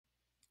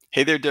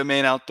Hey there,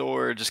 Domain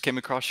Outdoor. Just came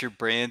across your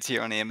brands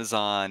here on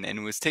Amazon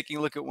and was taking a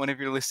look at one of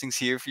your listings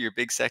here for your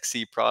big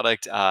sexy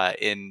product.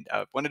 And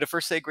wanted to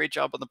first say great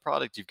job on the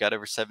product. You've got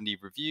over 70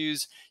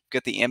 reviews. You've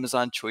got the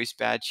Amazon Choice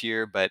badge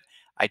here, but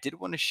I did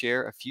want to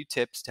share a few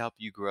tips to help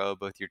you grow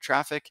both your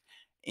traffic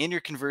and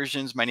your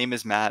conversions. My name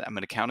is Matt. I'm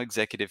an account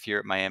executive here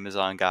at my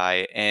Amazon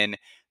guy. And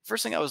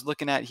first thing I was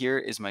looking at here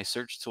is my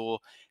search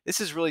tool. This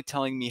is really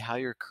telling me how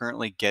you're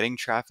currently getting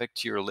traffic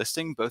to your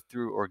listing, both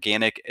through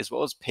organic as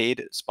well as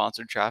paid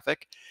sponsored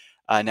traffic.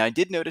 Now, I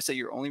did notice that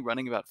you're only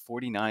running about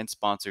 49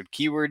 sponsored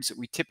keywords.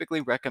 We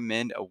typically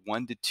recommend a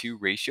 1 to 2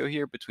 ratio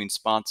here between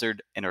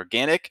sponsored and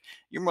organic.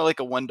 You're more like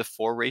a 1 to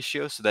 4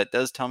 ratio. So that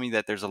does tell me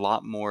that there's a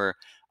lot more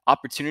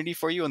opportunity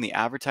for you on the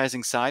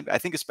advertising side. I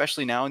think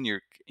especially now in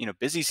your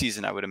busy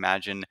season, I would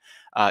imagine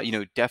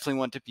definitely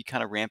want to be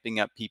kind of ramping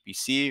up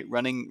PPC,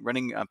 running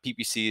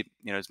PPC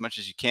as much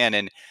as you can.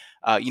 And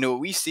what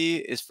we see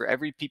is for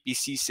every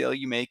PPC sale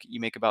you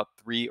make about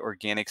 3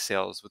 organic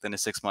sales within a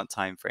 6-month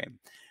time frame.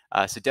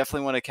 So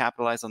definitely want to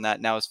capitalize on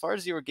that. Now, as far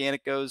as the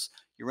organic goes,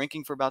 you're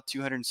ranking for about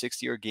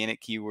 260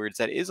 organic keywords.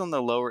 That is on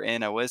the lower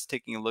end. I was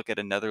taking a look at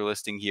another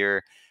listing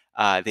here.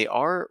 They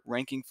are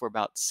ranking for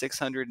about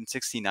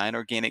 669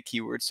 organic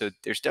keywords. So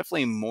there's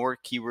definitely more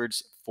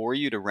keywords for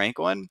you to rank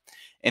on.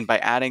 And by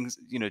adding,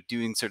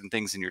 doing certain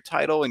things in your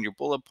title and your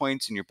bullet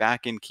points and your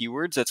back end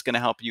keywords, that's going to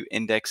help you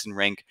index and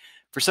rank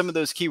for some of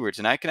those keywords.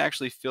 And I can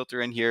actually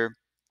filter in here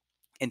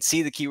and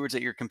see the keywords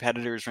that your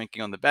competitor is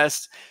ranking on the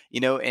best,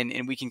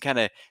 and we can kind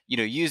of,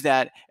 use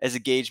that as a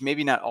gauge.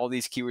 Maybe not all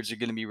these keywords are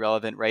going to be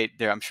relevant, right?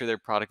 There, I'm sure their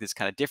product is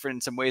kind of different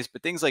in some ways,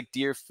 but things like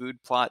deer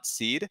food plot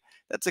seed,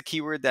 that's a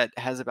keyword that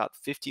has about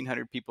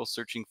 1,500 people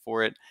searching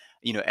for it,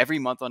 every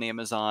month on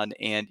Amazon.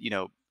 And,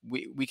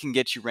 we can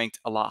get you ranked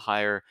a lot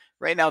higher.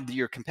 Right now,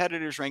 your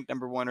competitors rank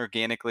 #1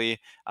 organically.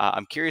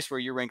 I'm curious where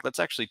you're ranked. Let's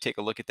actually take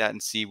a look at that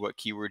and see what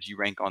keywords you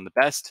rank on the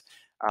best.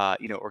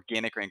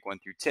 Organic rank 1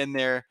 through 10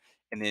 there,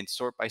 and then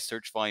sort by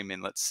search volume.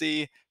 And let's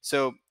see.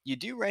 So you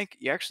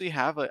actually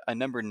have a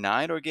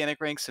 #9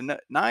 organic rank. So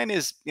nine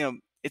is,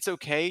 it's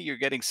okay. You're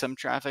getting some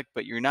traffic,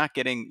 but you're not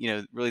getting,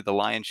 really the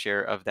lion's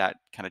share of that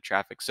kind of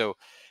traffic. So,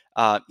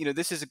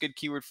 this is a good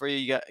keyword for you.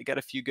 You got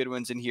a few good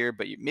ones in here,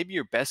 but maybe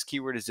your best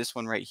keyword is this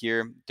one right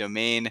here,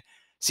 domain.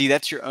 See,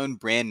 that's your own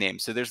brand name.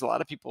 So there's a lot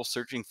of people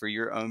searching for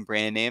your own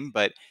brand name,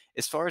 but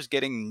as far as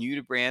getting new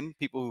to brand,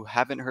 people who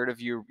haven't heard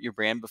of your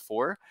brand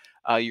before,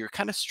 you're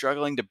kind of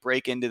struggling to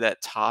break into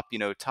that top,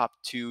 top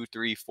 2,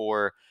 3,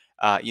 4,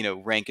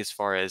 rank as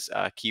far as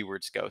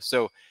keywords go.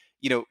 So,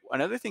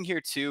 another thing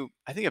here too,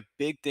 I think a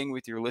big thing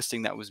with your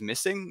listing that was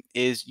missing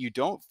is you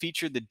don't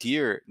feature the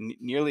deer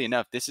nearly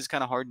enough. This is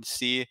kind of hard to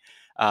see.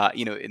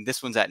 And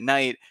this one's at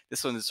night.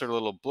 This one is sort of a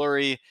little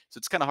blurry, so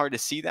it's kind of hard to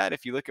see that.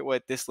 If you look at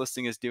what this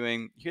listing is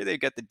doing here, they've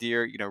got the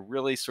deer.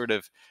 Really sort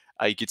of,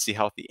 you could see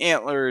healthy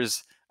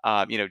antlers.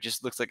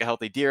 Just looks like a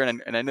healthy deer,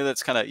 and I know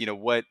that's kind of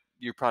what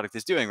your product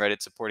is doing, right?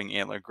 It's supporting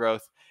antler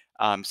growth.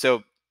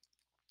 So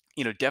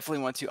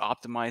definitely want to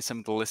optimize some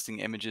of the listing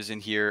images in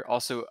here.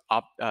 Also,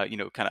 kind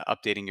of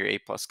updating your A+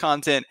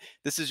 content.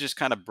 This is just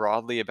kind of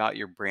broadly about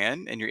your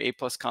brand, and your A+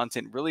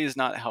 content really is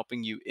not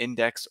helping you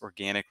index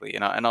organically.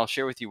 And I'll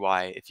share with you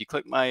why. If you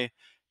click my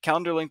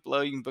calendar link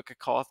below, you can book a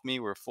call with me.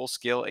 We're a full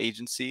scale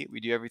agency. We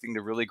do everything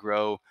to really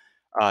grow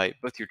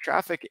both your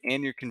traffic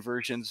and your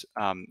conversions.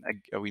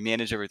 We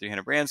manage over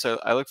 300 brands. So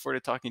I look forward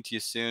to talking to you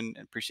soon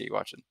and appreciate you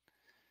watching.